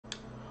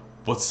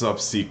What's up,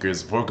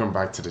 Seekers? Welcome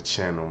back to the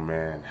channel,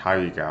 man. How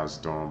you guys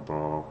doing,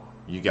 bro?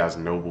 You guys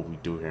know what we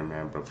do here,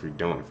 man. But if you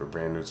don't, if you're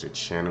brand new to the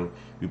channel,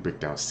 we break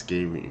down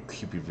scary and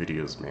creepy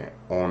videos, man.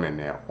 On and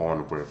there, on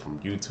the word, from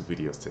YouTube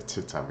videos to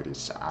TikTok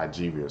videos to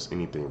IG videos,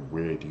 anything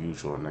weird,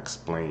 usual, and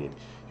explained,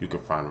 you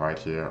can find right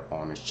here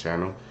on this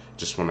channel.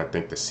 Just want to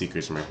thank the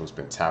Seekers, man, who's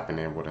been tapping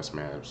in with us,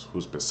 man,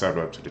 who's been subbed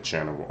up to the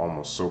channel. We're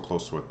almost so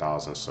close to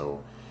 1,000,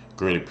 so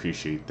greatly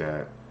appreciate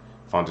that.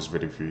 Found this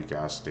video for you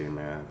guys today,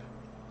 man.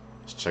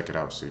 Let's check it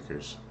out,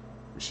 Seekers.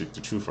 We seek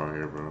the truth out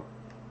here, bro.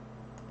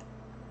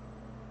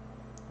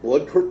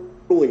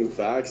 Blood-curdling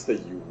facts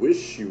that you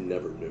wish you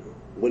never knew.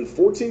 When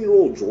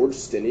 14-year-old George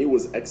Stinney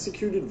was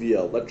executed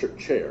via electric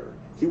chair,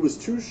 he was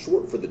too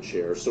short for the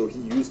chair, so he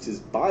used his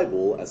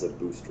Bible as a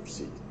booster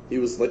seat. He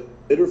was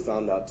later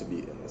found out to be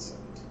innocent.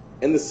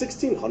 In the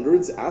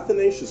 1600s,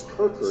 Athanasius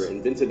Kircher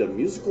invented a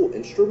musical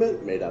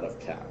instrument made out of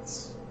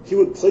cats. He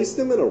would place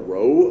them in a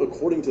row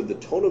according to the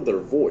tone of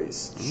their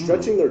voice,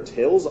 stretching their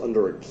tails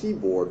under a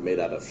keyboard made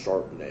out of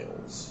sharp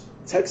nails.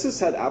 Texas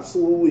had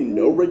absolutely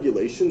no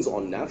regulations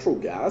on natural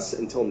gas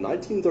until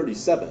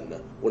 1937,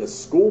 when a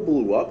school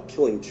blew up,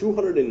 killing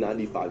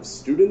 295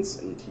 students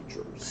and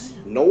teachers.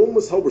 No one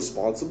was held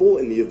responsible,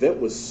 and the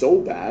event was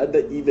so bad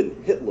that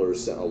even Hitler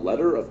sent a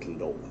letter of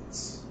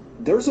condolence.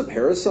 There's a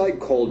parasite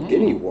called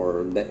guinea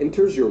worm that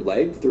enters your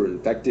leg through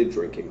infected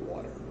drinking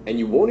water. And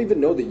you won't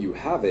even know that you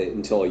have it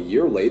until a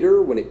year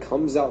later when it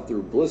comes out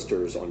through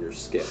blisters on your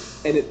skin.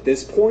 And at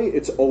this point,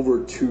 it's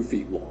over 2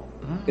 feet long.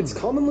 It's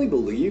commonly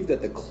believed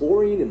that the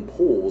chlorine in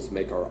pools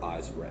make our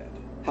eyes red.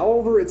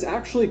 However, it's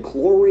actually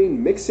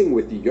chlorine mixing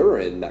with the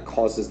urine that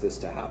causes this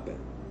to happen.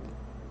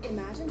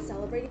 Imagine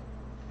celebrating.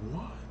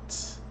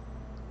 What?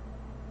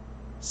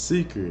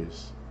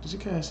 Seekers. Did you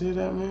guys hear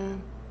that,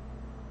 man?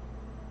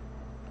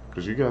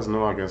 Because you guys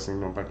know, I guess,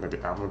 back in the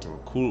day, I went to a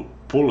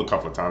pool a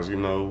couple of times,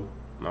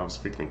 when I was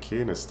freaking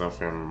kid and stuff,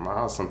 and my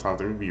eyes sometimes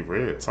they would be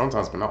red.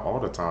 Sometimes, but not all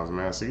the times,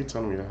 man. So you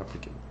telling me that I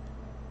freaking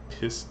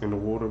piss in the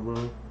water,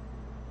 bro?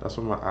 That's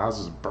when my eyes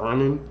is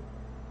burning.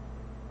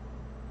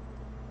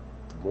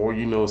 The more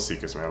you know,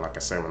 Seekers, man. Like I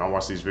said, when I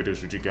watch these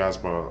videos with you guys,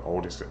 bro,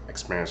 all this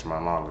expands my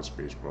knowledge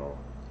base, bro.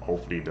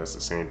 Hopefully it does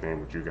the same thing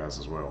with you guys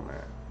as well,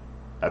 man.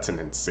 That's an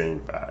insane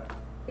fact.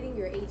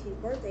 Your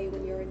 18th birthday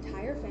when your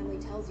entire family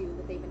tells you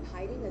that they've been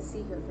hiding a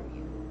secret from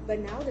you. But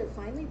now they're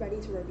finally ready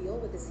to reveal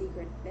what the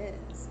secret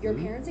is. Your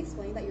parents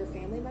explain that your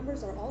family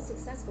members are all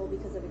successful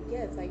because of a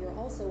gift that you're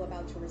also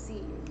about to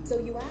receive. So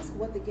you ask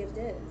what the gift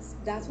is.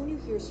 That's when you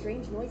hear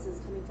strange noises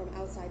coming from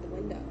outside the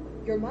window.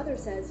 Your mother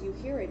says you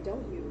hear it,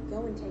 don't you?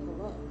 Go and take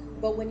a look.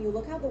 But when you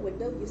look out the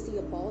window, you see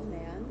a bald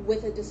man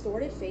with a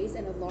distorted face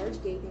and a large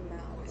gaping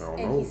mouth.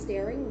 And he's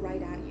staring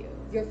right at you.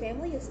 Your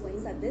family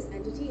explains that this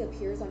entity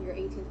appears on your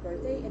 18th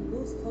birthday and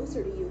moves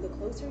closer to you the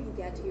closer you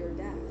get to your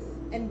death.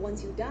 And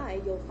once you die,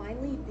 you'll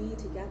finally be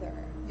together.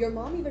 Your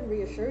mom even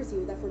reassures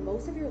you that for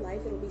most of your life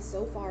it'll be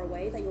so far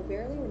away that you'll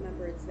barely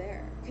remember it's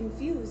there.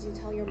 Confused, you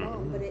tell your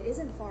mom, but it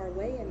isn't far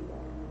away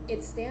anymore.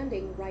 It's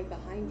standing right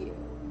behind you.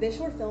 This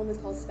short film is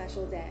called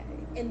Special Day,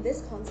 and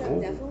this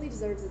concept definitely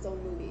deserves its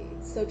own movie.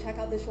 So check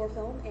out this short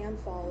film and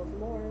follow for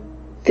more.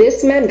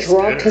 This man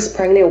drugged his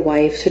pregnant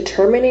wife to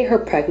terminate her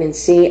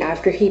pregnancy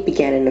after he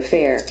began an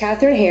affair.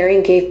 Catherine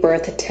Herring gave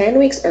birth 10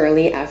 weeks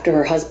early after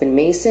her husband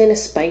Mason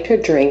spiked her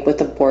drink with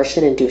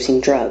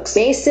abortion-inducing drugs.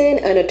 Mason,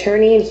 an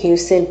attorney in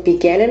Houston,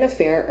 began an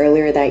affair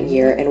earlier that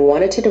year and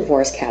wanted to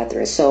divorce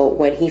Catherine, so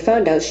when he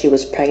found out she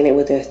was pregnant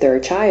with their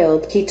third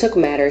child, he took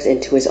matters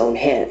into his own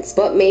hands.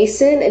 But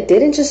Mason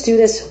didn't just do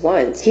this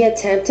once. He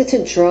attempted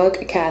to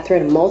drug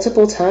Catherine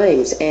multiple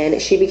times,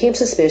 and she became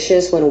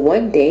suspicious when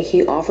one day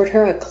he offered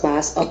her a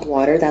glass of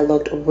water that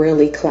looked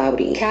really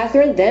cloudy.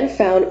 Catherine then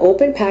found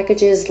open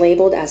packages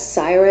labeled as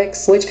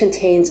Cyrex, which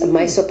contains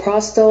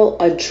misoprostol,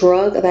 a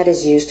drug that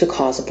is used to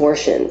cause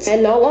abortions.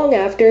 And not long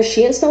after,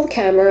 she installed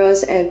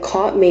cameras and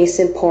caught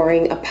Mason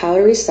pouring a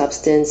powdery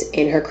substance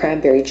in her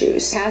cranberry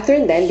juice.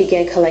 Catherine then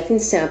began collecting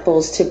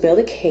samples to build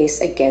a case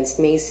against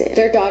Mason.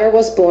 Their daughter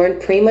was born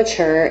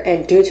premature,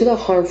 and due to the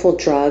harmful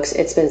drugs,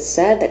 it's been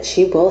said that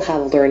she will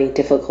have learning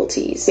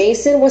difficulties.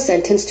 Mason was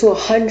sentenced to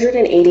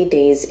 180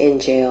 days in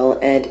jail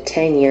and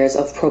 10 years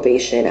of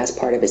probation as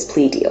part of his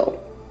plea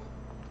deal.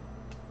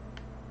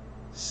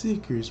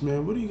 Seekers,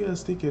 man, what do you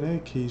guys think of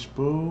that case,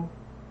 bro?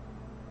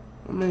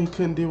 I mean, he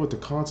couldn't deal with the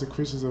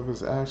consequences of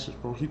his actions,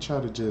 bro. He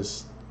tried to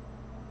just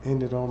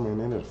end it all,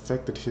 man, and it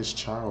affected his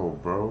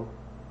child, bro.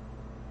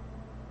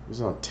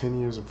 He's on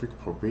 10 years of freaking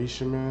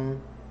probation, man.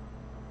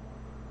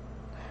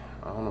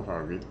 I don't know if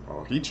I agree,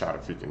 bro. He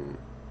tried to freaking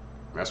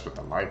mess with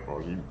the life, bro.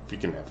 He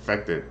freaking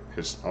affected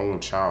his own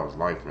child's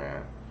life,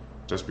 man.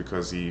 Just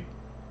because he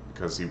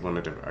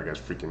wanted to, I guess,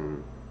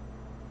 freaking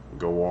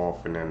go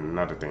off. And then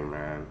another thing,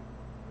 man,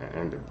 and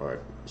end it.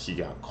 But he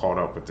got caught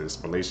up with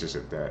this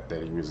relationship that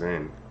he was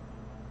in.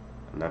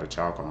 Another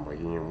child coming, but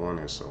he didn't want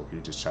it, so he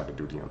just tried to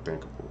do the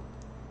unthinkable.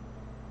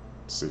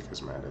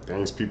 Seekers, man, the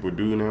things people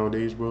do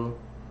nowadays, bro,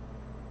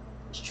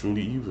 it's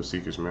truly evil,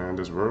 Seekers, man.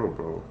 This world,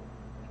 bro,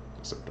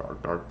 it's a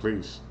dark, dark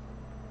place.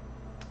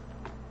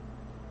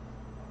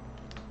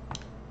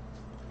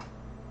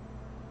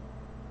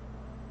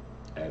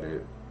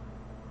 Edit.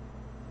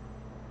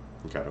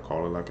 You gotta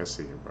call it like I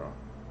see it, bro.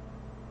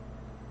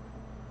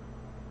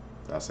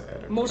 That's an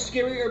edit. Most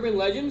Scary Urban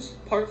Legends,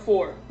 Part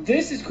 4.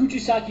 This is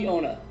Kuchisaki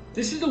Onna.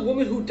 This is a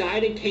woman who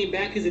died and came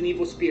back as an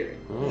evil spirit.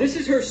 Oh. This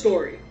is her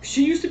story.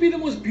 She used to be the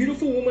most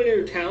beautiful woman in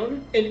her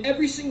town, and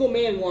every single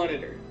man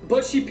wanted her.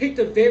 But she picked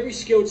a very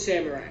skilled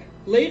samurai.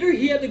 Later,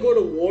 he had to go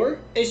to war,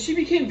 and she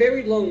became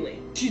very lonely.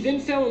 She then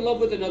fell in love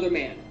with another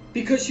man,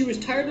 because she was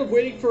tired of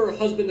waiting for her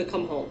husband to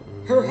come home.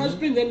 Her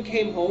husband then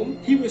came home.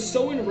 He was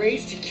so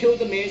enraged he killed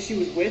the man she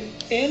was with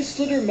and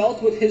slit her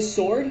mouth with his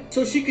sword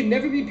so she could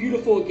never be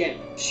beautiful again.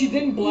 She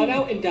then bled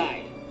out and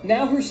died.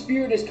 Now her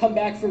spirit has come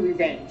back for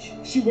revenge.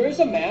 She wears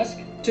a mask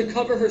to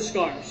cover her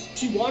scars.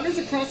 She wanders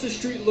across the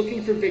street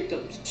looking for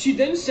victims. She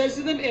then says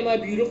to them, "Am I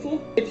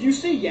beautiful?" If you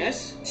say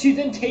yes, she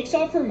then takes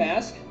off her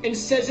mask and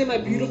says, "Am I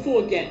beautiful?"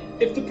 again.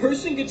 If the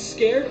person gets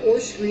scared or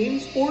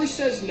screams or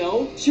says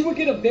no, she will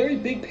get a very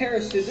big pair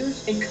of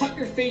scissors and cut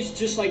your face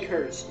just like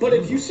hers. But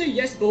if you say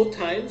yes both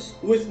times,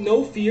 with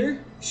no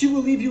fear, she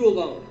will leave you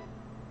alone.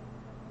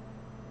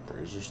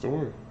 There's your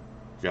story.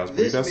 You guys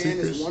believe This that man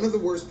secret? is one of the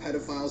worst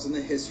pedophiles in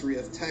the history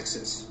of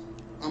Texas.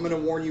 I'm going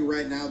to warn you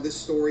right now, this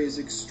story is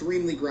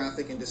extremely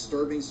graphic and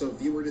disturbing, so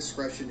viewer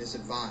discretion is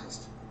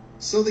advised.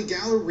 So the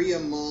Galleria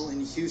Mall in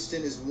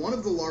Houston is one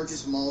of the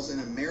largest malls in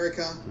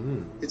America.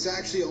 It's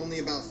actually only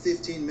about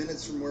 15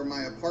 minutes from where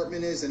my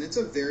apartment is, and it's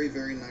a very,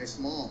 very nice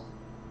mall.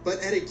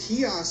 But at a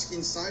kiosk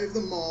inside of the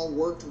mall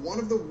worked one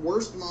of the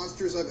worst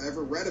monsters I've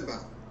ever read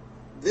about.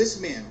 This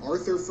man,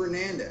 Arthur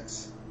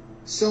Fernandez.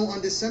 So on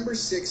December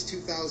 6,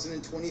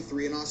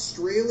 2023, an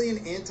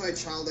Australian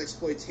anti-child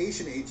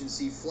exploitation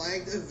agency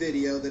flagged a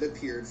video that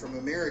appeared from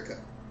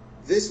America.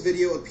 This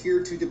video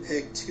appeared to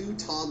depict two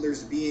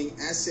toddlers being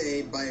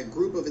SA'd by a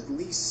group of at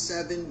least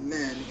 7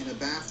 men in a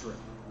bathroom.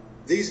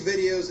 These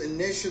videos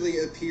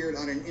initially appeared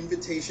on an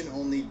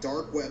invitation-only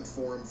dark web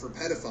forum for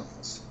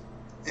pedophiles.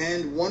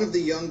 And one of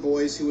the young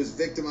boys who was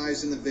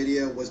victimized in the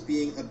video was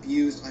being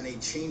abused on a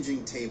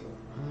changing table.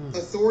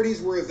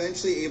 Authorities were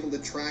eventually able to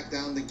track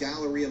down the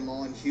Galleria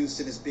Mall in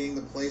Houston as being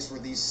the place where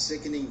these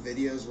sickening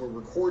videos were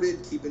recorded.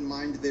 Keep in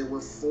mind there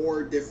were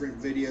 4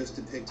 different videos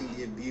depicting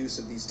the abuse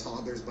of these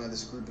toddlers by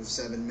this group of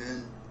 7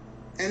 men.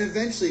 And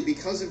eventually,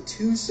 because of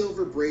 2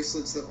 silver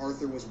bracelets that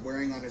Arthur was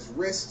wearing on his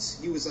wrists,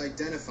 he was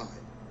identified.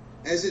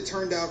 As it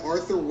turned out,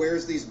 Arthur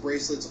wears these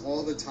bracelets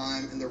all the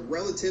time, and the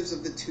relatives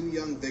of the 2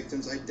 young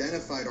victims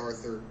identified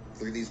Arthur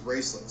through these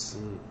bracelets.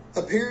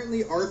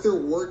 Apparently, Arthur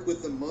worked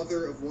with the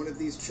mother of one of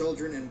these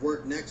children and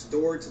worked next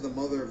door to the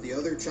mother of the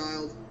other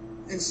child.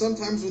 And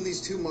sometimes when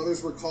these 2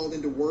 mothers were called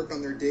into work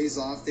on their days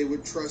off, they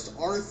would trust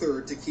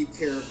Arthur to keep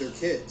care of their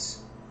kids.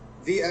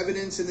 The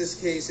evidence in this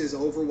case is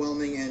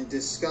overwhelming and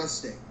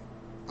disgusting.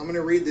 I'm going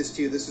to read this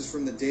to you. This is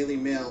from the Daily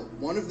Mail.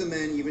 One of the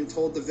men even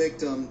told the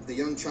victim, the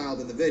young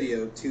child in the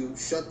video, to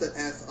shut the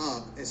F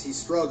up as he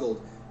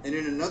struggled. And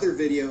in another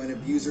video, an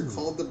abuser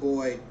called the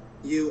boy,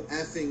 "You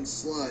effing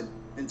slut,"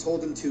 and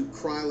told him to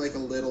cry like a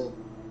little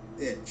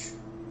bitch.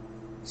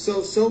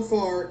 So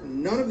far,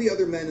 none of the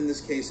other men in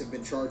this case have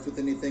been charged with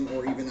anything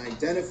or even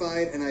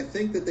identified, and I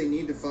think that they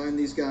need to find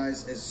these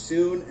guys as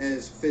soon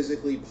as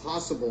physically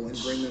possible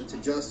and bring them to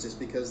justice,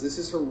 because this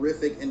is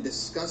horrific and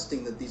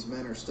disgusting that these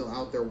men are still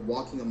out there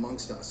walking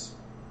amongst us.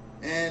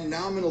 And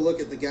now I'm going to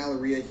look at the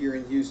Galleria here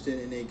in Houston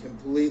in a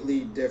completely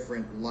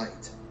different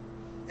light.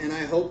 And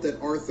I hope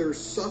that Arthur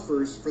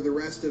suffers for the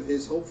rest of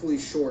his hopefully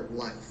short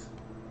life.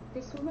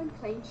 This woman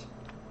claims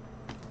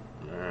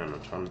Man,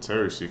 I'm trying to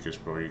tell you, secrets,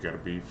 bro. You gotta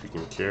be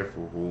freaking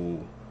careful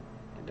who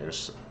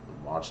that's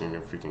watching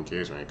them freaking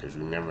kids, man, because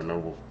you never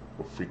know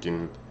what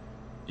freaking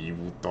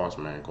evil thoughts,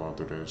 man, going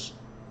through this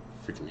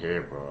freaking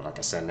head, bro. Like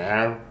I said,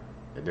 now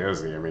it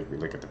does make me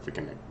look at the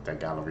freaking that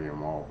Galleria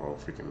Mall, bro,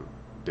 freaking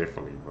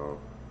differently, bro.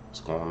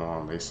 What's going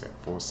on? They said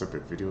 4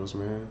 separate videos,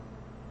 man.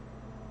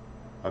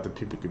 Other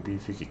people could be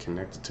freaking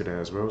connected to that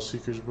as well,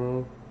 secrets,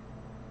 bro.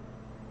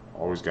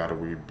 Always gotta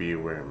be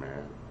aware,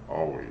 man.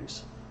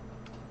 Always.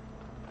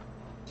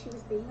 she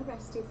was being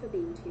arrested for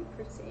being too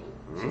pretty.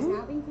 She's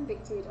now been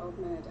convicted of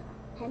murder.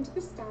 Hend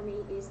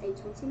Bastami is a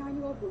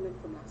 29-year-old woman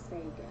from Las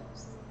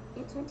Vegas.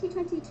 In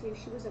 2022,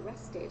 she was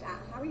arrested at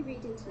Harry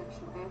Reid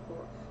International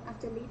Airport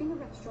after leaving a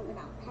restaurant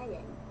without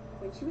paying.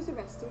 When she was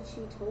arrested,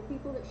 she told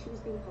people that she was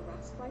being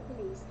harassed by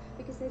police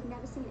because they'd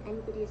never seen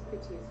anybody as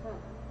pretty as her.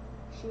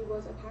 She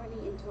was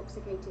apparently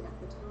intoxicated at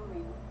the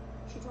time.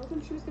 She told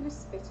them she was going to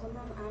spit on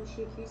them, and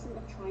she accused them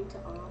of trying to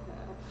R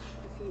her.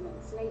 A few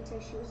months later,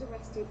 she was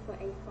arrested for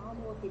a far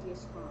more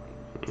hideous crime.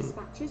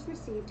 Dispatchers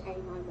received a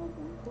 911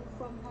 call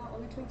from her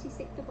on the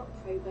 26th of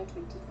October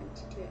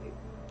 2022.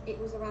 It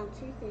was around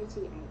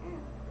 2:30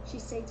 a.m. She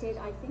stated,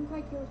 "I think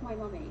I killed my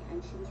mummy,"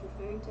 and she was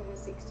referring to her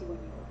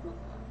 61-year-old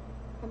mother.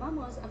 Her mum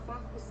was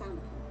Afaf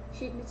Bassama.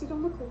 She admitted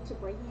on the call to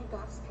breaking a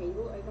glass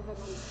table over her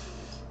mum's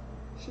head.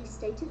 She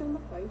stated on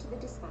the phone to the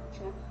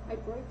dispatcher, "I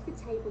broke the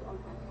table on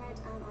her head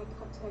and I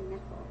cut her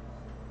neck off."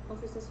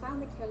 Officers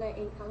found the killer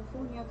in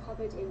California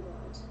covered in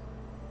blood.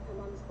 Her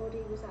mum's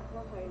body was at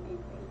her home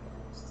in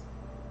Vegas.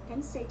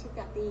 Ken stated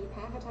that the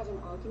pair had had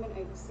an argument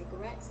over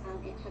cigarettes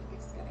and it had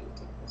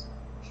escalated.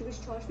 She was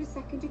charged with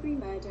second-degree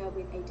murder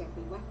with a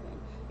deadly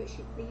weapon, but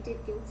she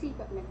pleaded guilty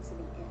but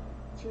mentally ill.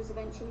 She was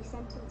eventually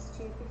sentenced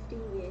to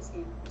 15 years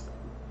in prison.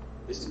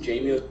 This is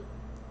Jamie.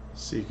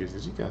 Seekers,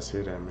 did you guys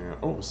hear that, man?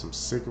 Over some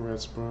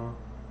cigarettes, bro.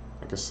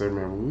 Like I said,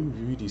 man, when we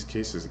view these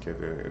cases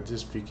together, it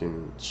just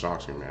freaking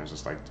shocks me, man. It's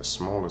just like the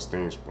smallest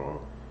things,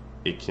 bro.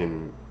 It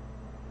can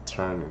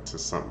turn into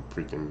something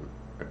freaking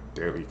a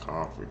deadly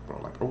conflict,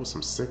 bro. Like over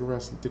some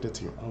cigarettes, you did it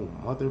to your own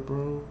mother,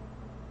 bro.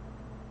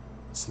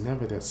 It's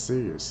never that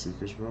serious,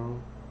 Seekers, bro.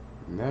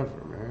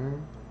 Never,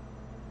 man.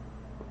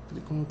 What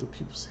are going through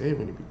people's head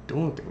when they be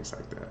doing things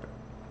like that?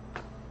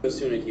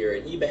 Osuna here,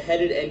 and he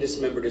beheaded and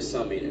dismembered his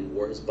cellmate and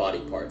wore his body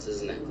parts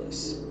as a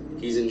necklace.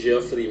 He's in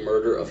jail for the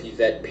murder of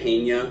Yvette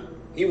Pena.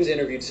 He was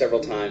interviewed several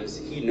times.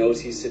 He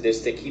knows he's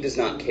sadistic, he does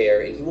not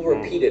care, and he will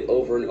repeat it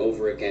over and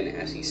over again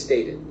as he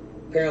stated.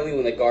 Apparently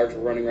when the guards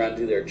were running around to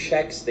do their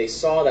checks, they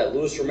saw that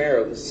Luis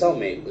Romero, his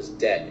cellmate, was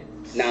dead.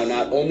 Now,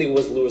 not only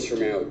was Luis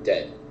Romero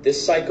dead,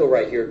 this psycho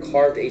right here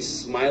carved a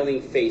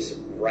smiling face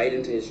right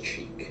into his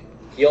cheek.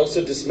 He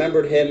also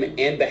dismembered him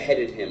and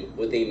beheaded him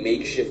with a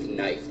makeshift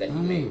knife that he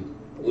made.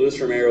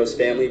 Luis Romero's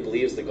family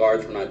believes the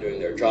guards were not doing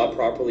their job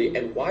properly,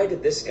 and why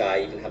did this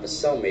guy even have a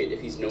cellmate if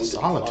he's known to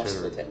be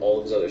hostile to all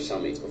of his other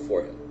cellmates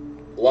before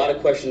him? A lot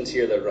of questions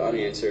here that are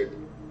unanswered,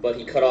 but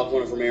he cut off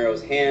one of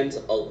Romero's hands,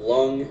 a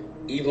lung,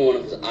 even one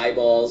of his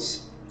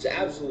eyeballs. It's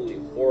absolutely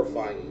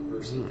horrifying and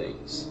gruesome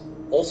things.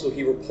 Also,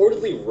 he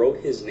reportedly wrote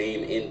his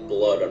name in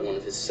blood on one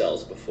of his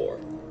cells before.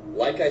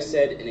 Like I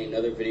said in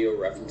another video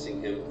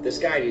referencing him, this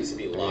guy needs to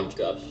be locked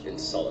up in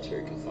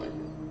solitary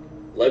confinement.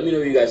 Let me know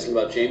what you guys think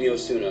about Jamie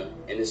Osuna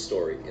and his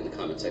story in the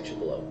comment section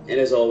below. And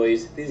as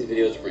always, these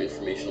videos are for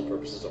informational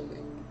purposes only.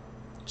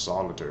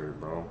 Solitary,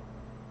 bro.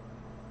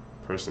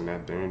 Person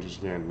that dangerous,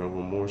 getting no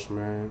remorse,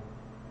 man.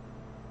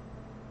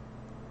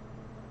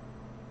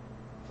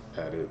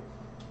 Edit.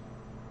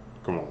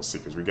 Come on,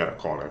 Seekers, we gotta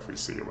call that free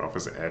seeker, bro. If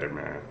it's an edit,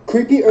 man.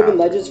 Creepy urban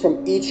legends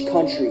from each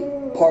country,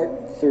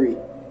 part 3.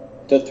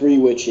 The Three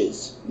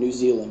Witches, New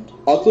Zealand.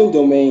 Auckland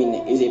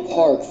Domain is a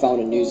park found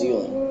in New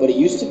Zealand, but it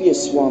used to be a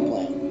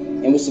swampland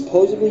and was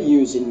supposedly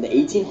used in the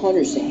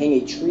 1800s to hang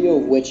a trio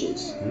of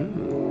witches.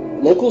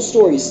 Local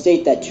stories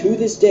state that to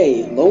this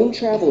day, lone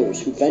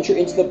travelers who venture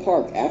into the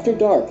park after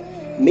dark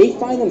may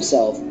find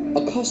themselves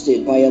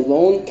accosted by a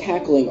lone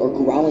cackling or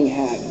growling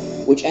hag,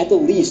 which at the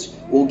least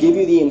will give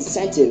you the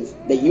incentive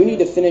that you need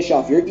to finish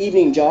off your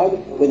evening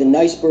jog with a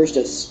nice burst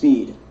of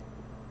speed.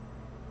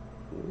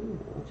 Ooh,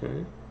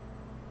 okay.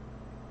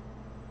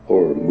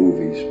 Horror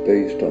movies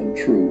based on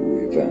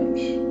true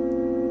events.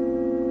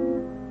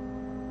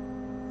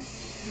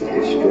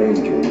 The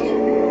Strangers.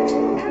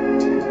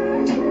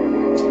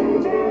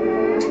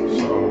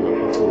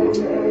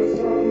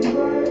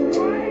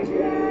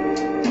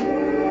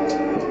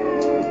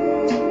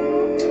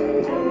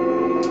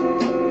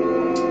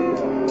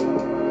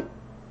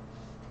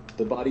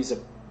 The bodies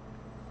of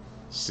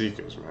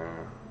Seekers,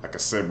 man. Like I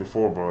said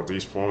before, bro,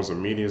 these forms of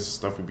media and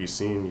stuff we be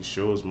seeing, these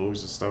shows,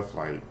 movies and stuff,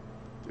 like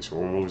these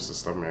horror movies and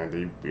stuff, man,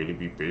 they really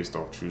be based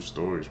off true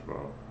stories,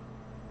 bro.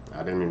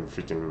 I didn't even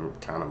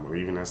freaking kind of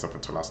believe in that stuff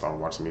until I started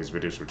watching these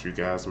videos with you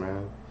guys,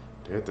 man.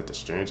 That The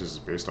Strangers is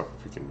based off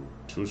a freaking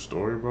true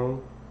story,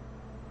 bro.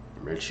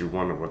 It makes you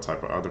wonder what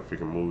type of other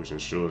freaking movies and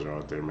shows are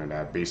out there, man, that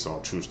are based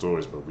on true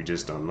stories, but we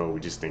just don't know. We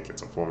just think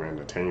it's a form of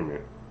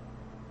entertainment.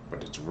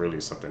 But it's really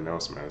something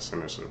else, man.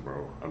 Sinister,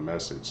 bro. A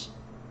message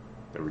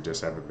that we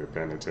just haven't been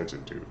paying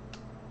attention to.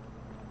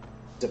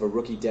 Of a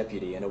rookie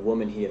deputy and a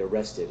woman he had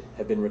arrested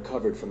have been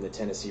recovered from the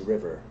Tennessee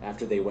River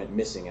after they went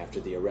missing after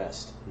the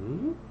arrest.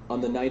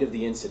 On the night of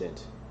the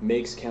incident,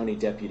 Meigs County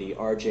Deputy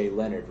R.J.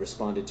 Leonard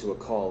responded to a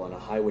call on a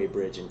highway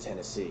bridge in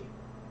Tennessee.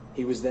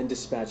 He was then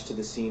dispatched to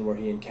the scene where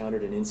he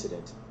encountered an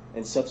incident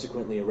and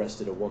subsequently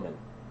arrested a woman.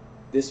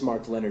 This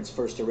marked Leonard's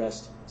first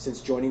arrest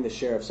since joining the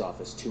sheriff's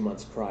office 2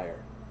 months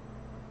prior.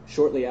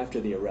 Shortly after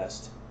the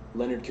arrest,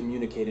 Leonard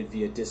communicated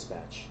via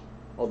dispatch,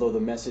 although the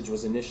message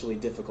was initially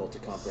difficult to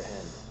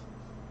comprehend.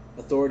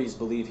 Authorities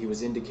believe he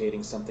was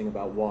indicating something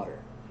about water.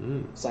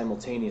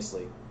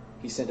 Simultaneously,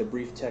 he sent a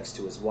brief text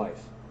to his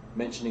wife,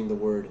 mentioning the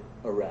word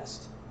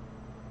arrest.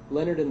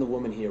 Leonard and the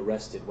woman he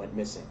arrested went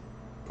missing,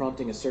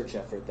 prompting a search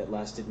effort that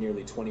lasted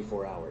nearly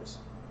 24 hours.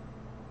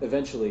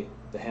 Eventually,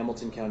 the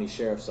Hamilton County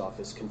Sheriff's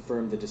Office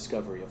confirmed the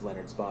discovery of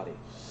Leonard's body.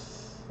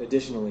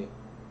 Additionally,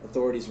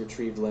 authorities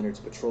retrieved Leonard's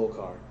patrol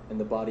car and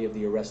the body of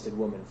the arrested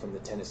woman from the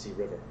Tennessee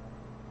River.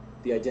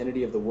 The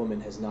identity of the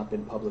woman has not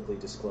been publicly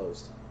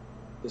disclosed.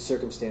 The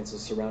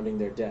circumstances surrounding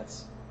their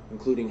deaths,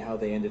 including how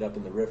they ended up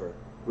in the river,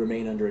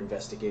 remain under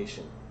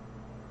investigation.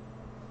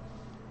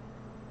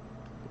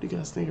 What do you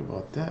guys think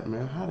about that,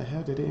 man? How the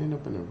hell did they end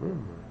up in the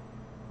river?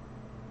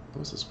 That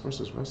was his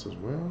first arrest as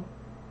well?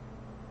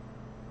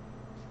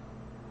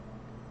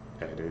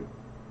 Edit.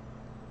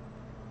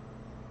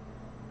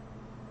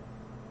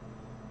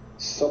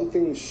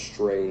 Something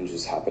strange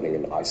is happening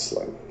in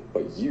Iceland,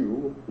 but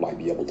you might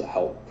be able to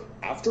help.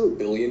 After a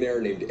billionaire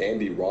named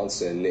Andy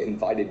Ronson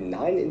invited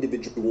 9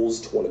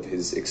 individuals to one of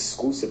his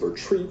exclusive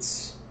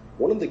retreats,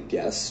 one of the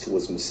guests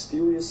was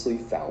mysteriously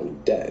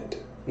found dead.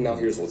 Now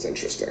here's what's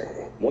interesting.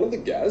 One of the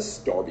guests,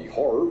 Darby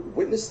Hart,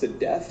 witnessed the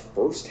death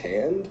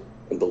firsthand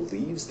and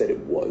believes that it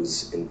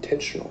was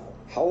intentional.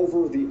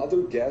 However, the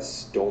other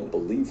guests don't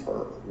believe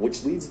her,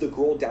 which leads the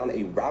girl down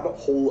a rabbit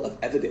hole of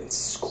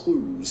evidence,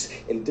 clues,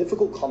 and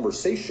difficult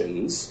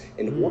conversations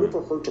in order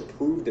for her to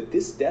prove that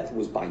this death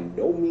was by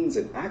no means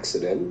an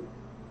accident,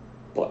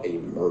 but a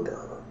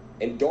murder.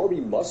 And Darby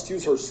must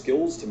use her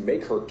skills to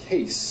make her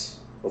case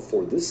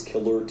before this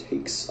killer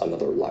takes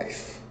another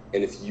life.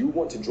 And if you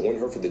want to join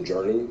her for the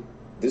journey,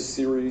 this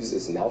series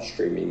is now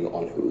streaming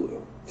on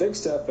Hulu.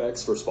 Thanks to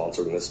FX for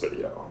sponsoring this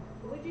video.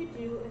 What would you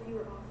do if you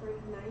were offered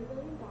 $9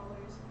 million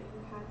but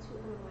you had to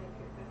unalive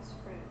your best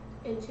friend?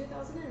 In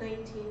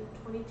 2019,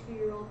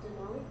 22-year-old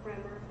Denali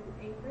Bremer from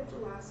Anchorage,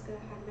 Alaska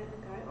had met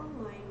a guy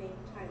online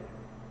named Tyler.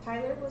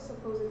 Tyler was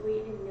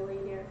supposedly a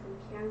millionaire from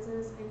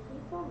Kansas, and he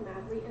fell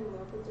madly in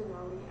love with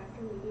Denali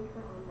after meeting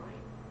her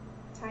online.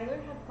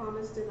 Tyler had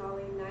promised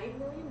Denali $9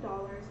 million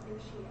if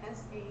she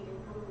SA'd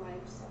and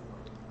unalived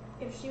someone.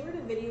 If she were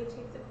to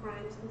videotape the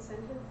crimes and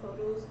send him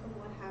photos of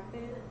what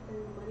happened, then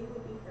the money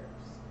would be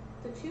hers.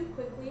 The two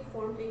quickly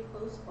formed a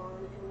close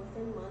bond, and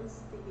within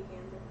months, they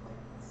began their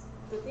plans.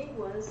 The thing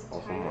was,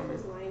 Tyler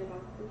was lying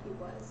about who he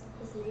was.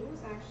 His name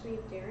was actually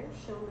Darren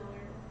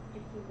Schomiller,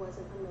 and he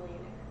wasn't a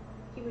millionaire.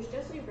 He was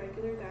just a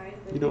regular guy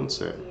living in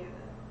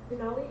Indiana.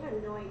 Denali had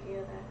no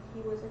idea that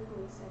he wasn't who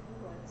he said he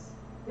was.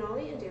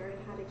 Denali and Darren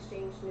had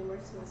exchanged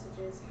numerous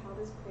messages how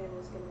this plan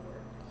was going to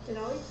work.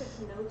 Denali took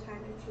no time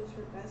to choose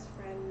her best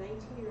friend,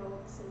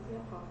 19-year-old Cynthia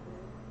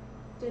Hoffman.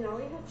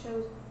 Denali had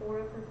chose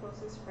 4 of her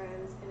closest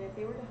friends, and if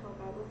they were to help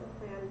out with the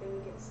plan, they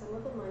would get some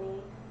of the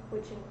money,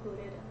 which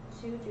included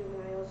 2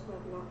 juveniles who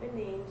have not been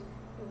named,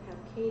 and we have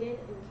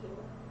Caden and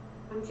Caleb.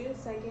 On June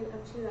 2nd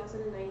of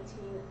 2019,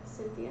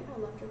 Cynthia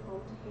had left her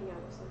home to hang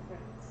out with some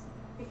friends.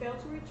 She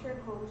failed to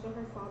return home, so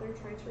her father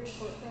tried to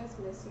report her as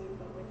missing,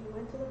 but when he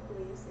went to the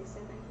police, they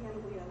said that he had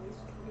to wait at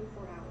least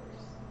 24 hours.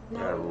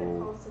 Denali had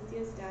called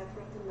Cynthia's dad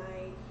throughout the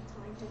night,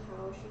 telling him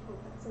how she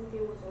hoped that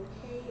Cynthia was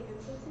okay, and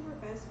since they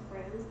were best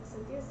friends,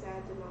 Cynthia's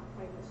dad did not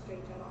find this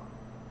strange at all.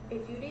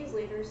 A few days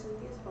later,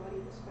 Cynthia's body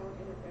was found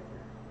in a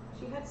river.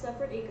 She had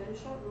suffered a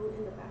gunshot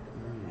wound in the back of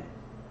her head.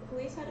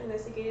 Police had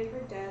investigated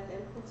her death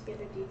and put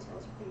together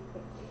details pretty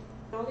quickly.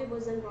 Denali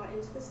was then brought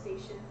into the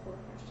station for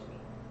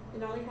questioning.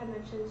 Denali had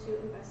mentioned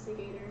to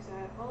investigators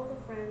that all of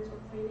the friends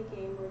were playing a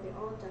game where they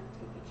all duct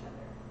tape each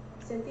other.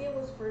 Cynthia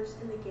was first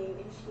in the game,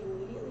 and she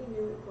immediately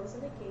knew it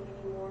wasn't a game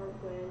anymore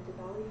when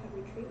Denali had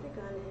retrieved a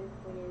gun and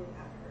pointed it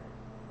at her.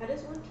 That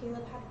is when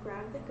Caleb had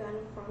grabbed the gun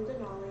from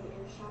Denali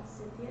and shot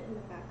Cynthia in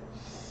the back of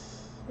the head.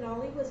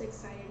 Denali was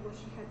excited what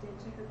she had did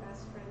to her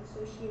best friend,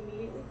 so she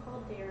immediately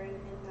called Darren,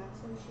 and that's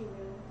when she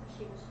knew that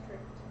she was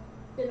tricked.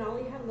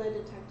 Denali had led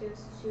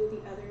detectives to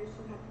the others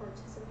who had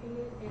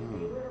participated, and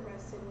they were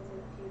arrested within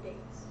a few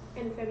days.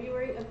 In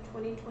February of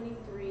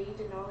 2023,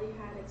 Denali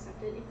had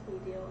accepted a plea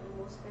deal and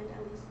will spend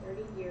at least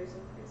 30 years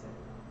in prison.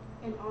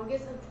 In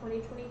August of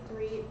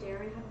 2023,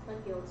 Darren had pled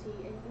guilty,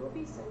 and he will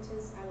be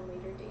sentenced at a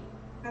later date.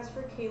 As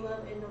for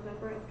Caleb, in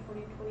November of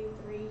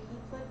 2023, he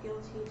pled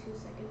guilty to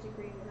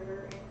second-degree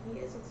murder, and he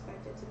is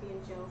expected to be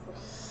in jail for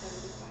up to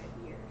 75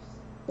 years.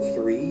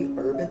 3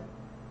 urban?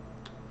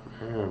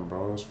 Man,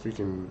 bro, it's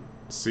freaking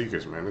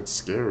Seekers, man. It's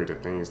scary, the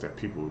things that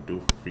people do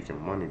for freaking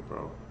money,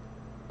 bro.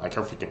 Like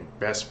her freaking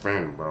best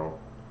friend, bro,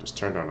 just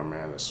turned on her,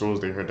 man. As soon as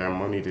they heard that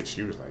money, that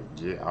she was like,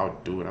 yeah, I'll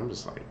do it. I'm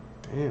just like,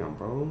 damn,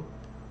 bro.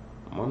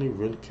 Money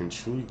really can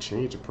truly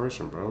change a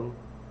person, bro.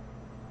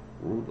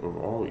 Root of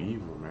all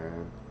evil,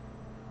 man.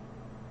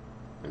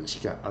 And she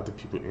got other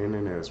people in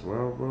it as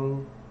well,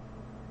 bro.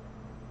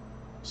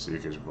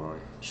 Seekers, boy.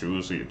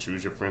 Choose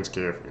your friends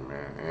carefully,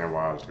 man, and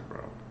wisely,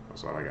 bro.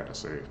 That's all I gotta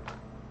say.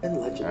 And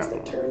legends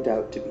that turned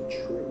out to be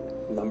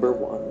true. Number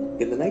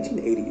 1. In the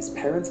 1980s,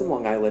 parents in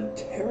Long Island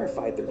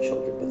terrified their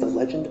children with the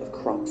legend of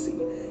Cropsey.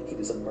 He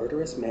was a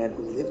murderous man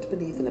who lived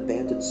beneath an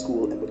abandoned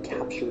school and would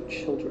capture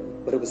children.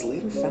 But it was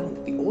later found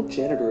that the old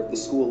janitor of the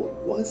school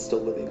was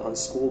still living on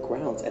school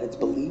grounds, and it's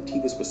believed he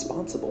was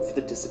responsible for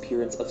the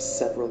disappearance of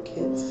several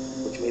kids,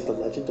 which made the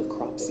legend of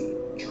Cropsey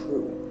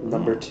true.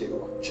 Number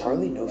 2.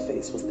 Charlie No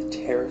Face was the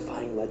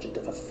terrifying legend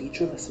of a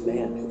featureless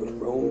man who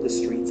would roam the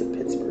streets of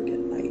Pittsburgh at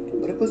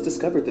night. But it was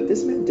discovered that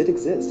this man did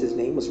exist. His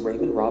name was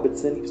Raymond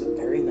Robinson. He was a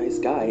very nice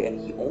guy, and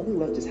he only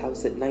left his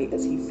house at night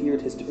as he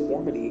feared his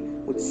deformity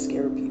would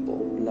scare people.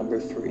 Number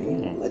 3.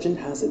 Legend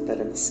has it that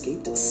an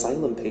escaped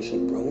asylum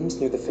patient roams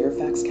near the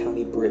Fairfax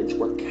County Bridge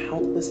where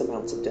countless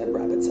amounts of dead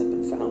rabbits have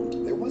been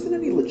found. There wasn't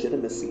any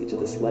legitimacy to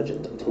this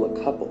legend until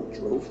a couple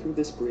drove through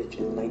this bridge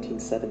in the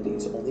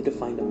 1970s only to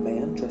find a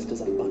man dressed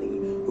as a bunny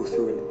who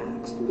threw an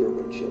axe through their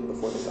windshield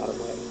before they got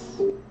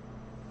away.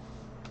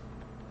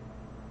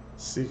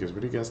 Seekers,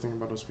 what do you guys think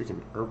about those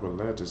freaking urban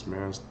legends,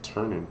 man? It's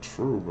turning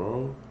true,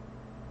 bro.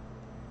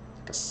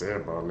 Like I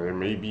said, bro, there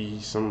may be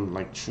some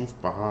like truth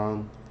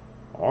behind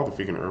all the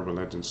freaking urban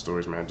legend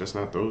stories, man. Just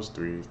not those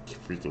 3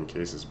 freaking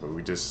cases, but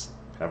we just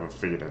haven't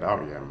figured it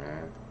out yet,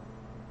 man.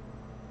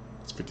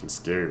 It's freaking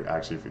scary,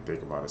 actually, if you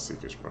think about it,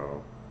 Seekers,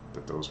 bro.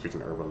 That those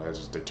freaking urban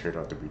legends, they turned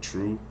out to be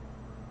true.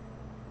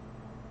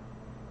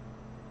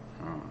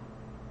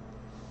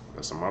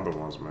 There's some other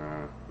ones,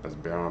 man, that's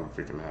bound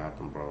to freaking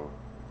happen, bro.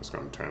 It's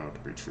gonna turn out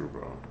to be true,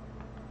 bro.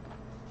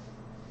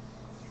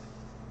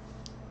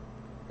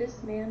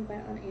 This man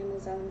went on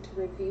Amazon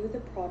to review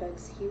the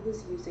products he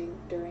was using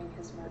during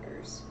his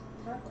murders.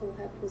 Todd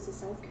Kohlhepp was a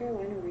South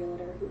Carolina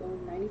realtor who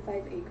owned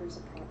 95 acres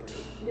of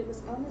property. And it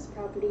was on this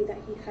property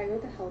that he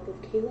hired the help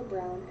of Kayla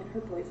Brown and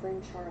her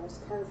boyfriend Charles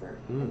Carver.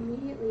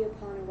 Immediately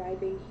upon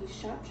arriving, he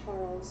shot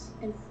Charles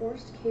and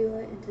forced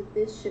Kayla into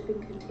this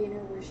shipping container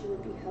where she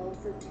would be held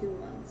for 2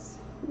 months.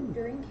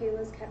 During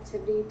Kayla's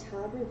captivity,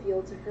 Todd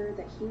revealed to her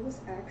that he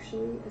was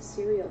actually a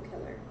serial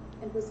killer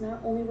and was not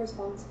only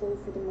responsible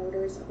for the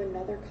murders of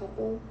another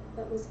couple,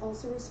 but was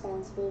also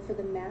responsible for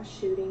the mass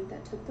shooting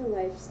that took the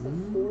lives of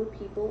 4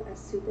 people at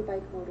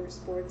Superbike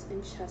Motorsports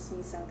in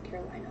Chesney, South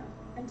Carolina.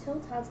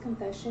 Until Todd's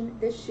confession,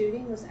 this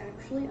shooting was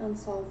actually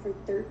unsolved for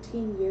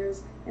 13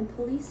 years, and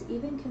police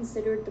even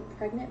considered the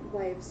pregnant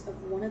wives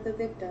of one of the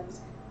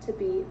victims to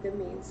be the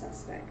main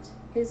suspect.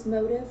 His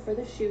motive for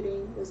the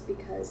shooting was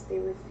because they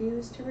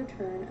refused to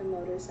return a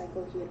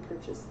motorcycle he had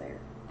purchased there.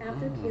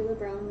 After Kayla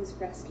Brown was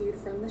rescued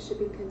from the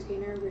shipping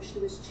container where she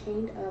was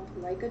chained up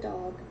like a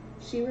dog,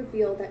 she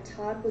revealed that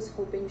Todd was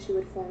hoping she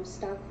would form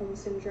Stockholm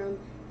Syndrome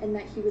and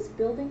that he was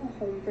building a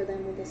home for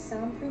them with a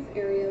soundproof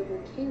area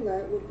where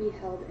Kayla would be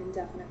held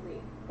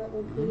indefinitely. But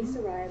when police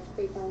arrived,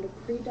 they found a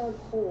pre-dug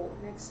hole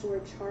next to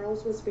where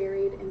Charles was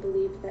buried and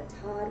believed that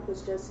Todd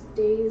was just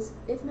days,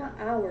 if not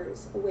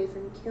hours, away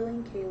from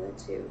killing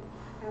Kayla too.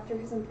 After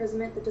his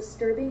imprisonment, the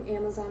disturbing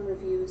Amazon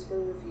reviews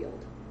were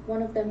revealed.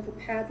 One of them for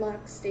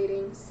padlocks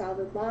stating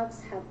solid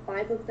locks, have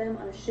 5 of them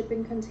on a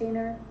shipping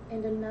container,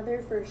 and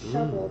another for a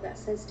shovel that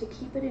says to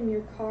keep it in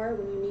your car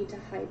when you need to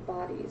hide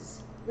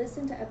bodies.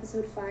 Listen to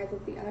episode 5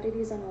 of the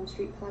Oddities on Elm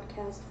Street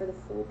podcast for the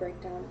full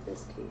breakdown of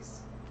this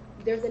case.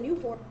 There's a new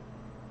form.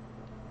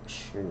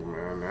 Shoot,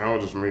 man. Now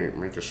just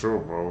make sure,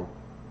 bro.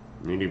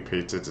 You need to pay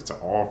attention to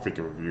all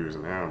freaking reviews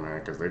now, man,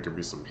 because there could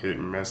be some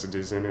hidden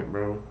messages in it,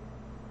 bro.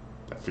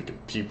 That freaking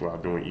people are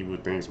doing evil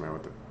things, man,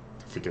 with the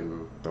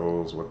freaking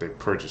those what they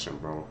purchasing,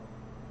 bro.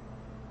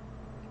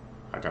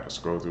 I gotta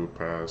scroll through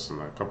past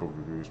and a couple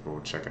reviews, bro.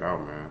 Check it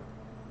out, man.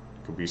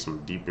 Could be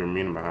some deeper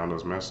meaning behind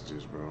those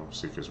messages, bro.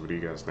 Seekers, what do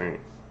you guys think?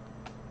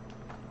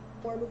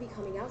 Or a movie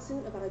coming out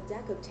soon about a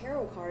deck of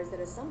tarot cards that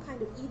has some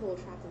kind of evil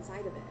trapped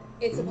inside of it.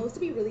 It's supposed to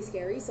be really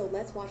scary, so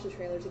let's watch the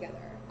trailer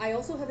together. I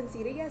also haven't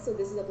seen it yet, so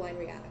this is a blind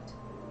react.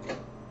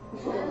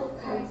 Follow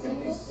cards in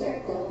the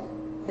circle.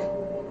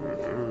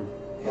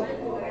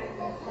 One more of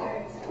the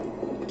heart.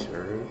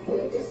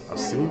 Okay. I've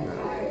seen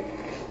that.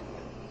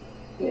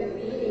 Your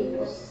reading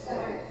will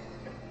start.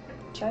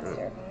 That's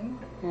terrifying.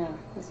 Yeah,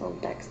 this old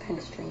deck's kind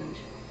of strange.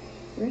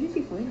 Where did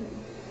you find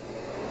them?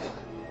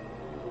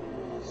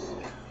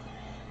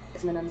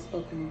 It's an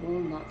unspoken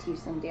rule not to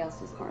use somebody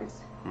else's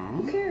cards.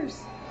 Who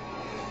cares?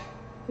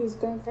 Who's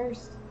going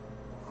first?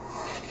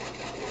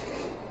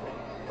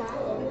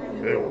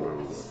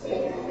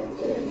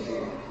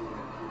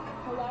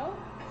 Hello?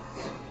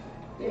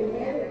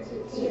 Remember to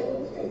deal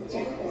with the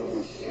devil.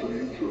 Who's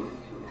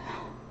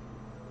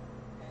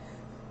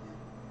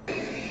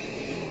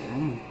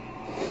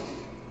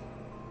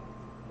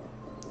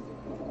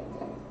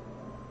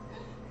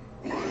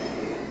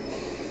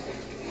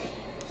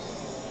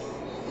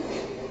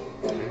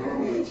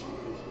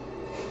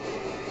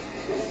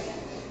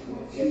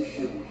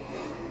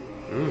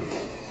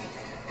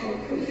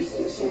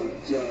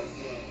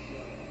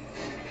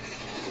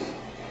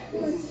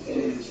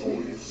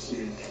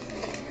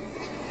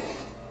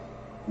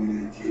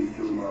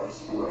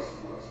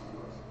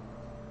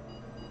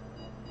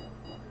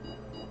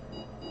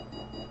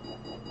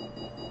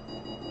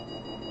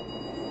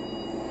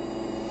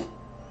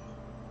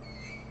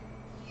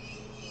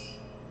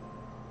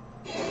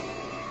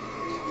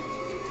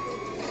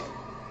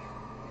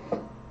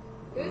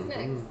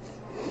next?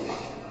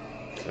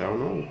 I don't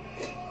know.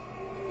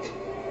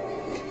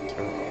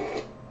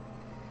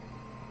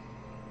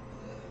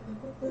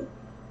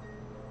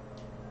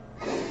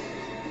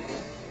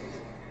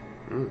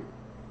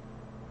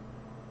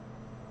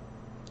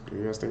 What do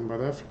you guys think about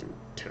that freaking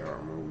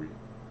terror movie?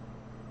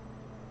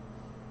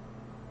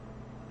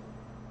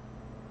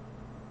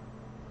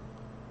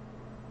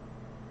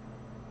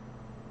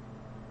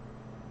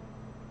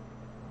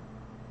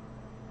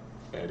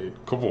 Eddie,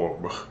 come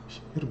on, bro.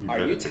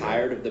 Are you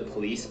tired of the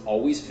police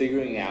always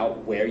figuring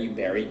out where you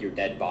buried your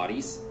dead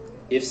bodies?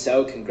 If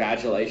so,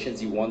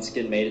 congratulations, you once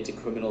again made it to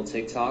criminal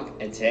TikTok,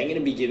 and today I'm going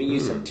to be giving you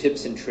some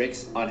tips and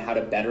tricks on how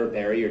to better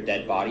bury your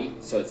dead body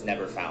so it's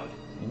never found.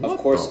 Of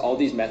course, all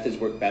these methods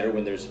work better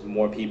when there's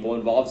more people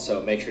involved,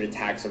 so make sure to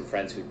tag some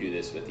friends who do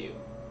this with you.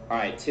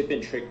 Alright, tip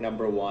and trick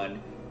number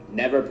 1,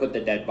 never put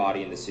the dead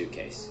body in the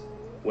suitcase.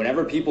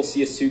 Whenever people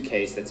see a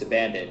suitcase that's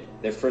abandoned,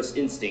 their first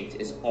instinct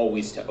is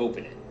always to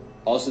open it.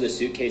 Also, the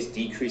suitcase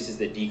decreases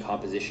the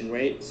decomposition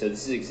rate, so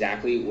this is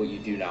exactly what you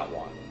do not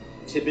want.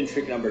 Tip and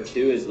trick number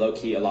 2 is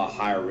low-key a lot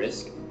higher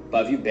risk,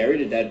 but if you buried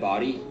a dead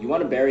body, you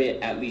want to bury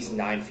it at least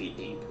 9 feet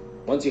deep.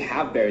 Once you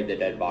have buried the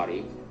dead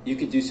body, you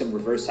could do some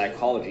reverse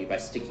psychology by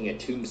sticking a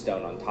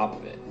tombstone on top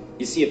of it.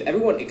 You see, if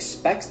everyone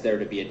expects there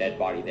to be a dead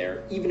body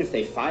there, even if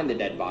they find the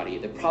dead body,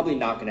 they're probably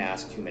not going to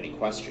ask too many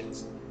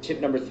questions.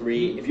 Tip number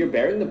 3, if you're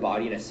burying the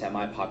body in a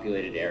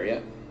semi-populated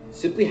area,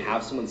 simply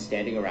have someone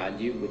standing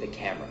around you with a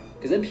camera,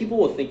 because then people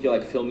will think you're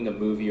like filming a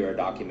movie or a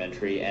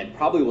documentary and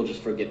probably will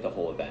just forget the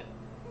whole event.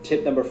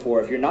 Tip number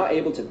 4, if you're not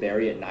able to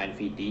bury it 9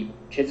 feet deep,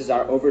 chances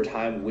are over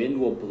time wind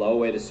will blow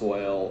away the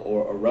soil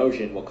or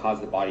erosion will cause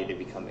the body to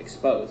become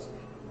exposed.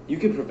 You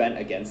can prevent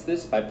against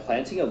this by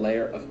planting a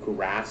layer of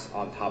grass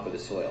on top of the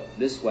soil.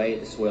 This way,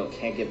 the soil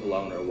can't get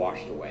blown or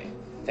washed away.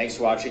 Thanks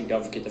for watching.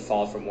 Don't forget to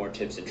follow for more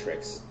tips and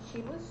tricks. She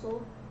was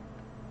sold.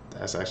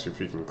 That's actually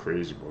freaking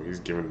crazy, bro. He's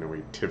giving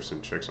away tips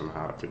and tricks on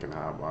how to freaking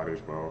hide bodies,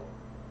 bro.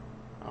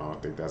 I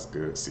don't think that's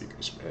good,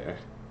 Seekers, man.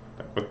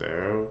 Like, what the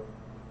hell?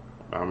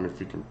 I mean, if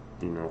you can,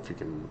 you know, if you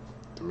can,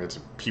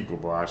 demented people,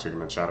 bro, actually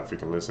gonna try to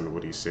freaking listen to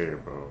what he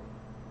said, bro.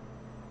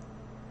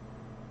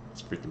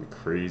 It's freaking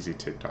crazy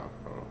TikTok,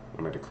 bro.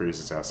 One of the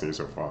craziest I've seen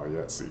so far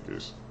yet,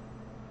 Seekers.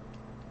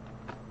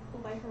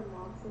 By her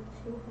mom for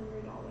 $200.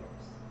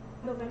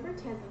 November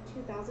 10th of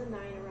 2009,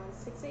 around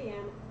 6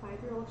 a.m.,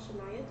 5-year-old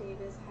Shania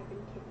Davis had been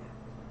kidnapped.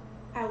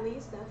 At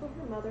least that's what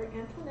her mother,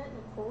 Antoinette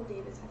Nicole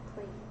Davis, had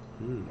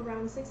claimed.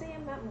 Around 6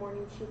 a.m. that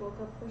morning, she woke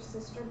up her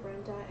sister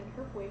Brenda and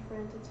her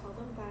boyfriend to tell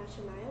them that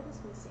Shania was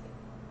missing.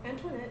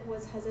 Antoinette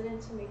was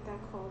hesitant to make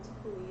that call to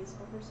police,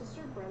 but her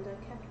sister Brenda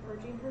kept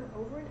urging her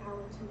over an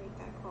hour to make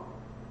that call.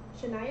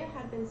 Shania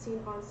had been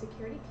seen on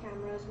security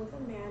cameras with a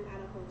man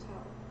at a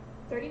hotel.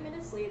 30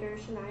 minutes later,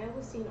 Shania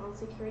was seen on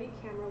security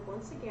camera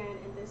once again,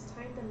 and this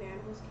time the man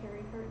was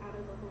carrying her out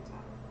of the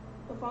hotel.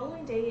 The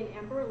following day, an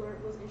Amber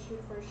Alert was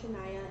issued for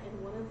Shania,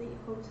 and one of the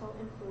hotel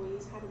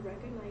employees had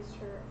recognized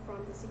her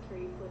from the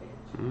security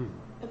footage.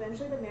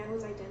 Eventually, the man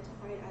was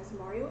identified as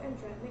Mario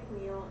Andret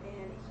McNeil,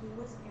 and he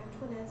was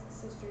Antoinette's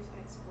sister's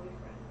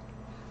ex-boyfriend.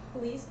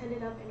 Police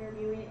ended up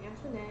interviewing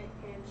Antoinette,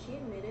 and she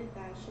admitted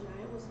that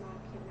Shania was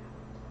not kidnapped.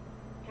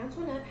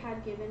 Antoinette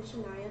had given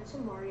Shania to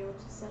Mario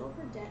to settle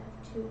her debt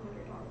of $200.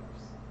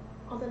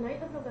 On the night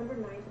of November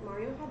 9th,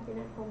 Mario had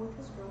been at home with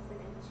his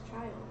girlfriend and his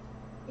child.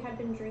 He had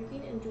been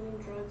drinking and doing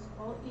drugs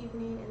all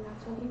evening, and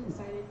that's when he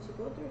decided to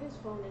go through his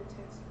phone and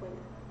text women.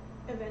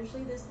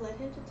 Eventually, this led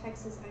him to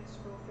text his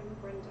ex-girlfriend,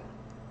 Brenda.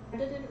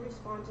 Brenda didn't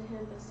respond to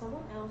him, but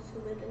someone else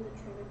who lived in the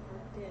trailer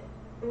park did.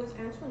 It was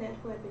Antoinette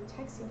who had been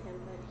texting him,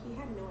 but he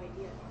had no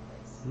idea about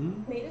this. He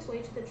made his way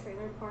to the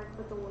trailer park,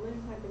 but the woman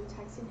who had been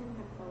texting him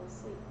had fell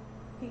asleep.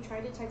 He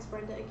tried to text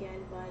Brenda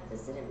again, but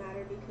this didn't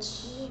matter because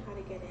he knew how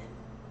to get in.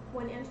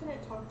 When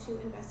Antoinette talked to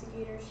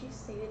investigators, she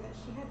stated that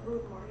she had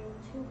owed Mario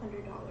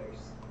 $200.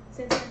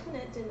 Since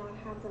Antoinette did not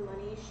have the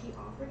money, she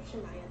offered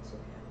Shania to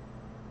him.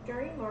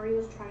 During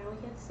Mario's trial,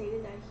 he had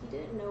stated that he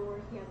didn't know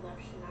where he had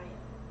left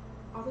Shania.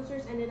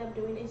 Officers ended up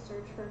doing a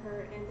search for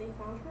her, and they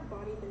found her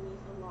body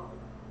beneath a log.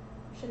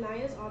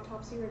 Shania's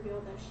autopsy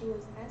revealed that she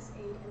was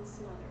S8 and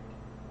smothered.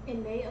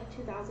 In May of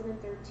 2013,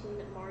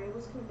 Mario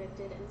was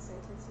convicted and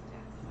sentenced to death.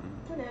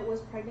 Antoinette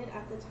was pregnant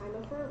at the time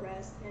of her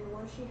arrest, and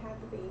once she had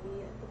the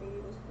baby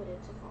was put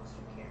into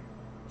foster care.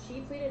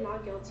 She pleaded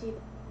not guilty,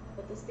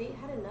 but the state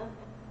had enough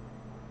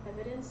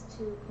evidence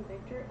to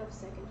convict her of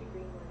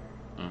second-degree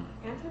murder.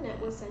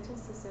 Antoinette was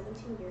sentenced to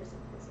 17 years in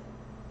prison.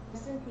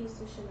 Rest in peace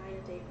to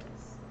Shania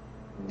Davis.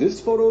 This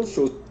photo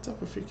shows What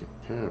type of freaking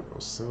parent, bro,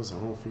 sells her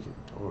own freaking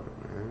daughter,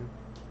 man?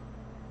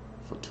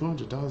 For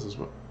 $200 as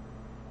well.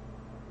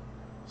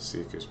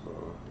 Seekers, bro.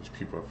 These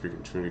people are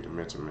freaking truly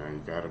demented, man.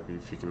 You gotta be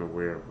freaking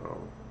aware, bro.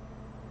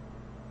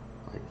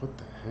 Like, what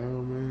the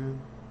hell, man?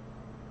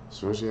 As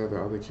soon as she had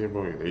the other kid,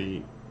 bro,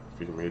 they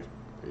freaking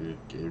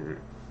gave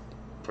her,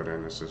 put her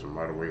in the system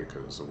right away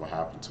because of what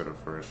happened to the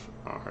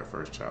her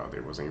first child. They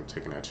wasn't even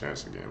taking that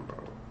chance again, bro.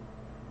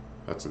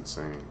 That's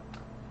insane.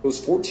 was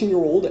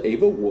 14-year-old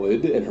Ava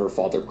Wood and her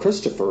father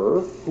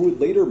Christopher, who would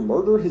later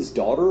murder his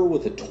daughter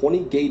with a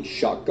 20-gauge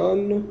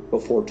shotgun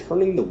before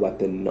turning the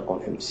weapon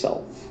on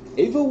himself.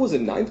 Ava was a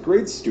 9th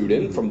grade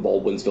student from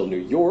Baldwinsville, New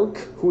York,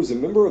 who was a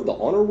member of the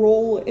honor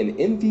roll and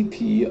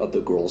MVP of the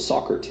girls'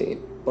 soccer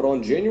team. But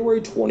on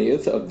January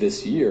 20th of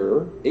this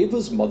year,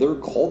 Ava's mother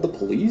called the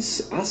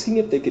police asking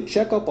if they could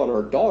check up on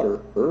her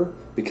daughter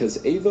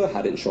because Ava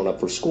hadn't shown up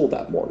for school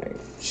that morning.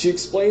 She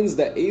explains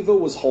that Ava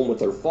was home with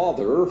her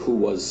father, who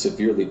was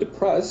severely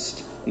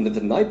depressed, and that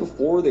the night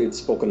before they had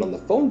spoken on the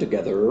phone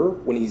together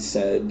when he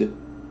said,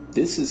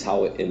 "This is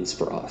how it ends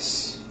for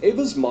us."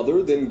 Ava's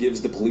mother then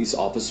gives the police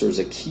officers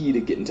a key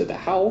to get into the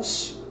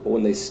house, but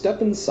when they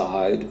step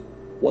inside,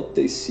 what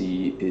they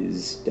see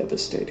is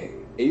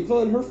devastating. Ava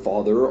and her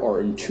father are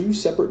in 2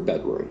 separate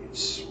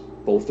bedrooms.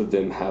 Both of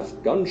them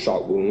have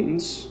gunshot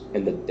wounds,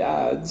 and the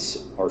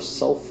dad's are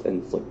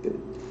self-inflicted.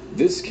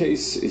 This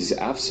case is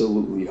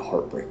absolutely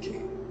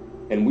heartbreaking,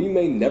 and we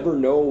may never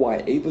know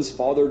why Ava's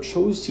father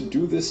chose to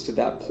do this to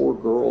that poor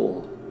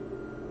girl,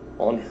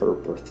 on her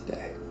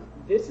birthday.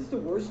 This is the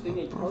worst thing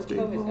a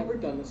cartel has ever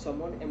done to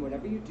someone, and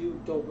whatever you do,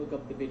 don't look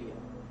up the video.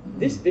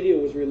 This video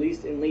was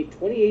released in late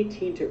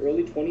 2018 to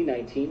early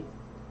 2019,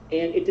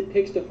 and it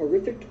depicts the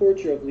horrific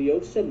torture of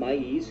Leosa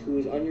Maiz, who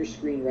is on your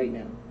screen right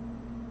now.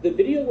 The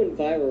video went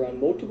viral on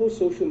multiple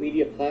social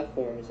media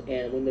platforms,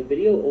 and when the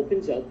video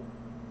opens up,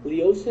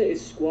 Leosa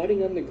is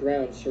squatting on the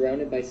ground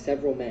surrounded by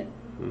several men.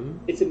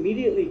 It's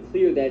immediately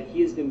clear that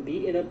he has been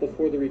beaten up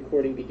before the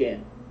recording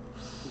began.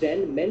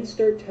 Then men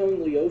start telling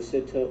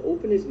Leosa to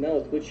open his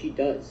mouth, which he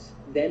does.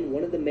 Then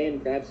one of the men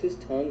grabs his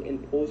tongue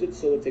and pulls it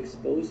so it's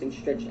exposed and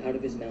stretched out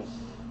of his mouth.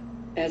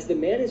 As the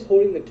man is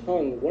holding the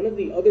tongue, one of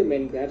the other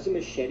men grabs a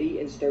machete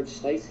and starts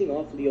slicing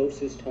off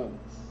Leosa's tongue.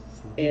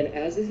 And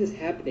as this is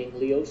happening,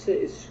 Leosa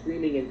is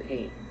screaming in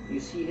pain. You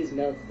see his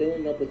mouth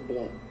filling up with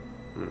blood.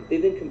 They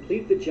then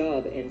complete the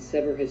job and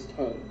sever his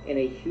tongue, and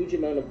a huge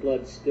amount of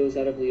blood spills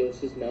out of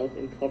Leosa's mouth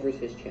and covers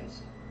his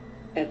chest.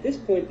 At this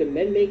point, the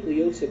men make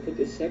Leosa put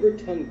the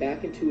severed tongue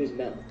back into his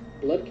mouth.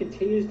 Blood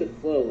continues to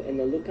flow, and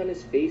the look on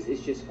his face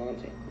is just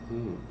haunting.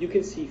 You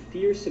can see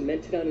fear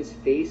cemented on his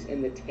face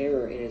and the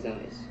terror in his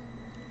eyes.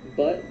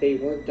 But they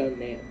weren't done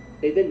there.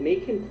 They then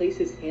make him place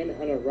his hand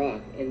on a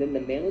rock, and then the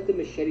man with the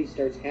machete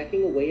starts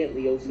hacking away at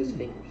Leosa's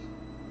fingers.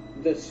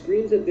 The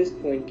screams at this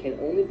point can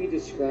only be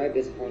described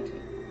as haunting.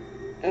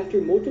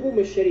 After multiple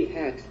machete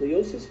hacks,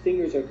 Leosa's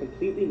fingers are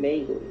completely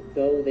mangled,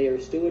 though they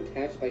are still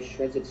attached by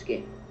shreds of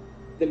skin.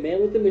 The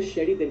man with the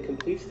machete then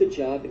completes the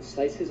job and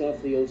slices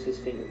off Leosa's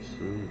fingers.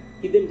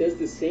 He then does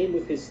the same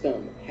with his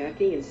thumb,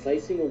 hacking and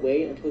slicing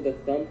away until the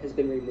thumb has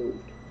been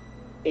removed.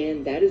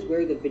 And that is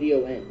where the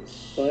video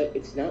ends, but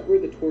it's not where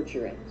the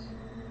torture ends.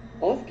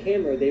 Off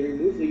camera, they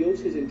remove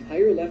Leosa's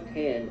entire left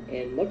hand,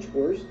 and much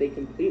worse, they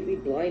completely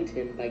blind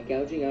him by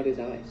gouging out his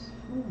eyes.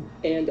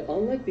 And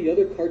unlike the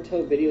other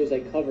cartel videos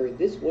I covered,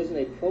 this wasn't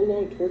a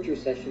prolonged torture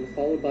session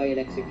followed by an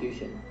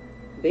execution.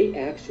 They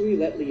actually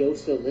let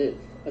Leosa live,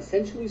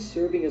 essentially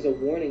serving as a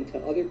warning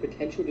to other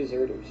potential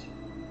deserters.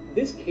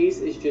 This case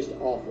is just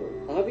awful.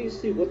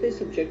 Obviously, what they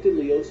subjected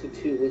Leosa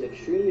to was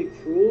extremely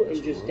cruel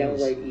and just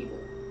downright evil.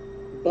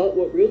 But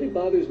what really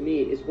bothers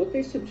me is what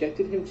they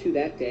subjected him to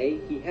that day,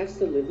 he has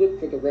to live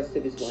with for the rest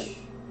of his life.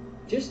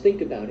 Just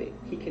think about it.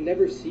 He can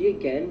never see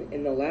again,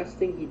 and the last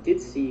thing he did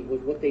see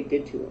was what they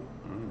did to him.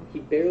 He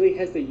barely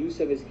has the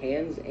use of his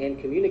hands, and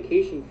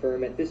communication for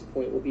him at this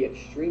point will be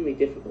extremely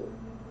difficult.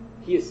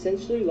 He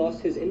essentially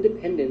lost his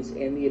independence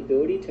and the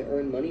ability to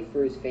earn money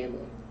for his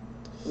family.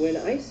 When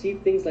I see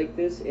things like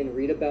this and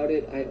read about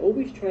it, I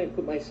always try and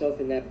put myself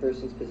in that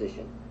person's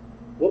position.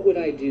 What would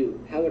I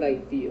do? How would I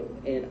feel?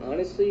 And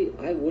honestly,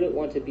 I wouldn't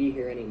want to be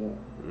here anymore.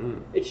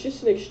 It's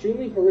just an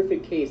extremely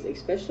horrific case,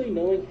 especially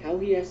knowing how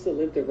he has to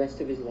live the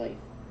rest of his life.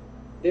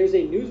 There's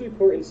a news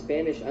report in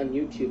Spanish on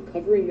YouTube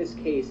covering this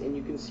case, and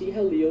you can see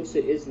how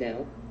Leosa is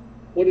now,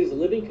 what his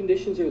living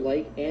conditions are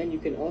like, and you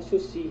can also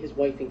see his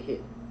wife and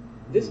kid.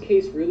 This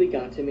case really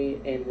got to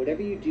me, and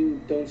whatever you do,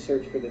 don't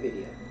search for the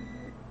video.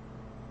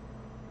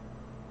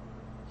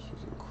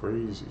 Freaking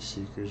crazy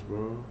seekers,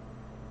 bro.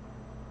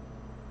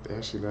 They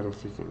actually let him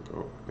freaking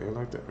go. They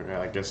like that. Man,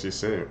 I guess you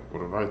said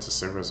with a right to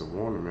serve as a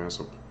warning, man,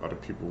 so other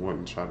people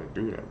wouldn't try to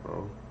do that,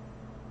 bro.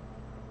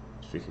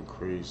 It's freaking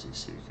crazy,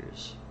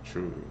 seekers.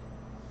 Truly.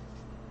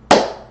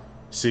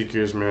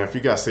 Seekers, man, if you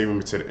guys stay with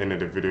me to the end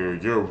of the video,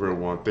 you're a real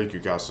one. Thank you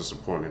guys for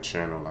supporting the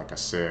channel. Like I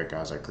said,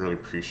 guys, I really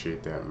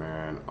appreciate that,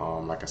 man.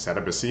 Like I said,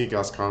 I've been seeing you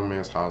guys'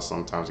 comments how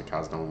sometimes you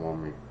guys don't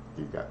want me.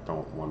 You guys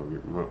don't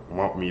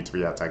want me to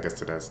react. I guess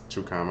to that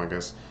true comment. I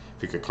guess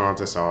if you could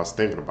contest, I was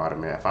thinking about it,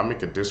 man. If I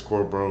make a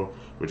Discord, bro,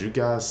 would you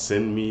guys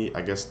send me,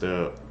 I guess,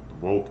 the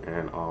woke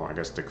and I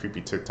guess the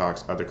creepy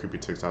TikToks, other creepy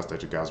TikToks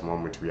that you guys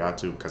want me to react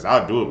to? Because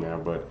I'll do it,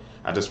 man. But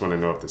I just want to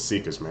know if the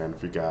seekers, man,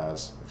 if you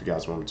guys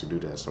want me to do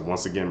that. So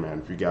once again,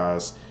 man, if you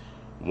guys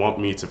want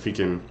me to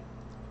freaking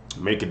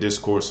make a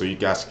Discord so you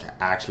guys can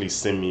actually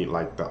send me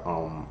like the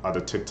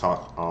other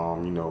TikTok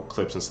you know,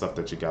 clips and stuff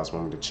that you guys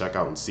want me to check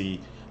out and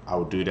see, I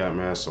will do that,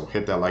 man. So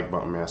hit that like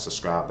button, man.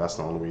 Subscribe. That's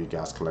the only way you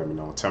guys can let me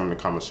know. Tell me in the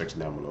comment section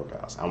down below,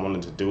 guys. I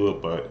wanted to do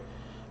it, but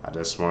I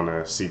just want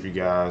to see if you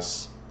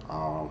guys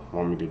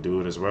want me to do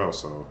it as well.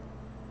 So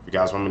if you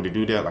guys want me to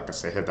do that, like I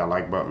said, hit that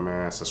like button,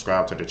 man.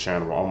 Subscribe to the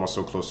channel. We're almost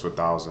so close to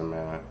 1,000,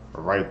 man.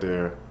 We're right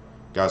there.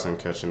 You guys can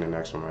catch you in the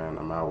next one, man.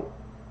 I'm out.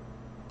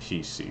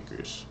 Peace,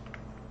 seekers.